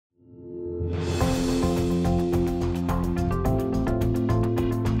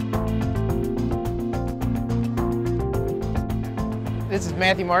This is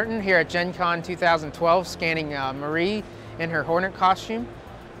Matthew Martin here at Gen Con 2012 scanning Marie in her Hornet costume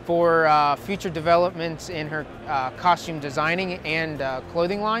for future developments in her costume designing and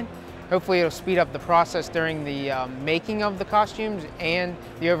clothing line. Hopefully it'll speed up the process during the making of the costumes and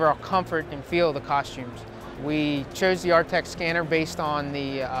the overall comfort and feel of the costumes. We chose the Artec scanner based on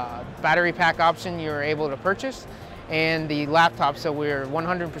the battery pack option you were able to purchase and the laptop, so we're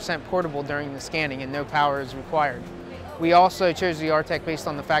 100% portable during the scanning and no power is required. We also chose the Artec based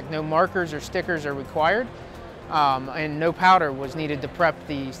on the fact no markers or stickers are required and no powder was needed to prep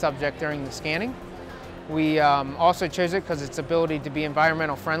the subject during the scanning. We also chose it because its ability to be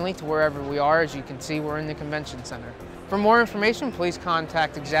environmental friendly to wherever we are. As you can see, we're in the convention center. For more information, please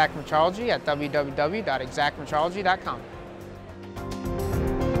contact Exact Metrology at www.exactmetrology.com.